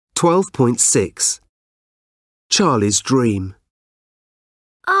12.6 Charlie's Dream.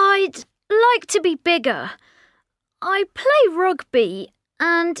 I'd like to be bigger. I play rugby,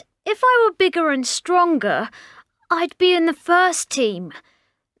 and if I were bigger and stronger, I'd be in the first team.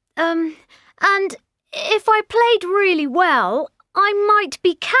 And if I played really well, I might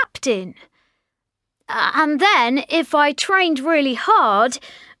be captain. And then, if I trained really hard,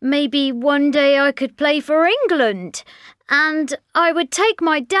 maybe one day I could play for England, and I would take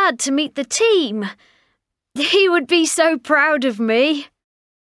my dad to meet the team. He would be so proud of me.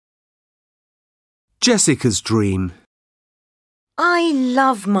 Jessica's Dream. I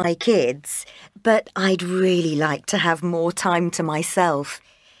love my kids, but I'd really like to have more time to myself.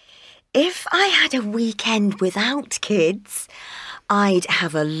 If I had a weekend without kids, I'd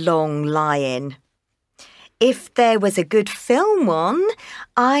have a long lie-in. If there was a good film on,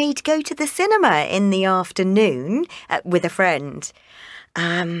 I'd go to the cinema in the afternoon with a friend.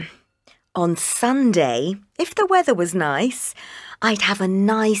 On Sunday, if the weather was nice, I'd have a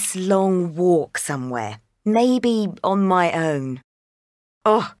nice long walk somewhere, maybe on my own.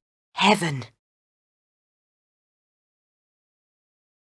 Oh, heaven!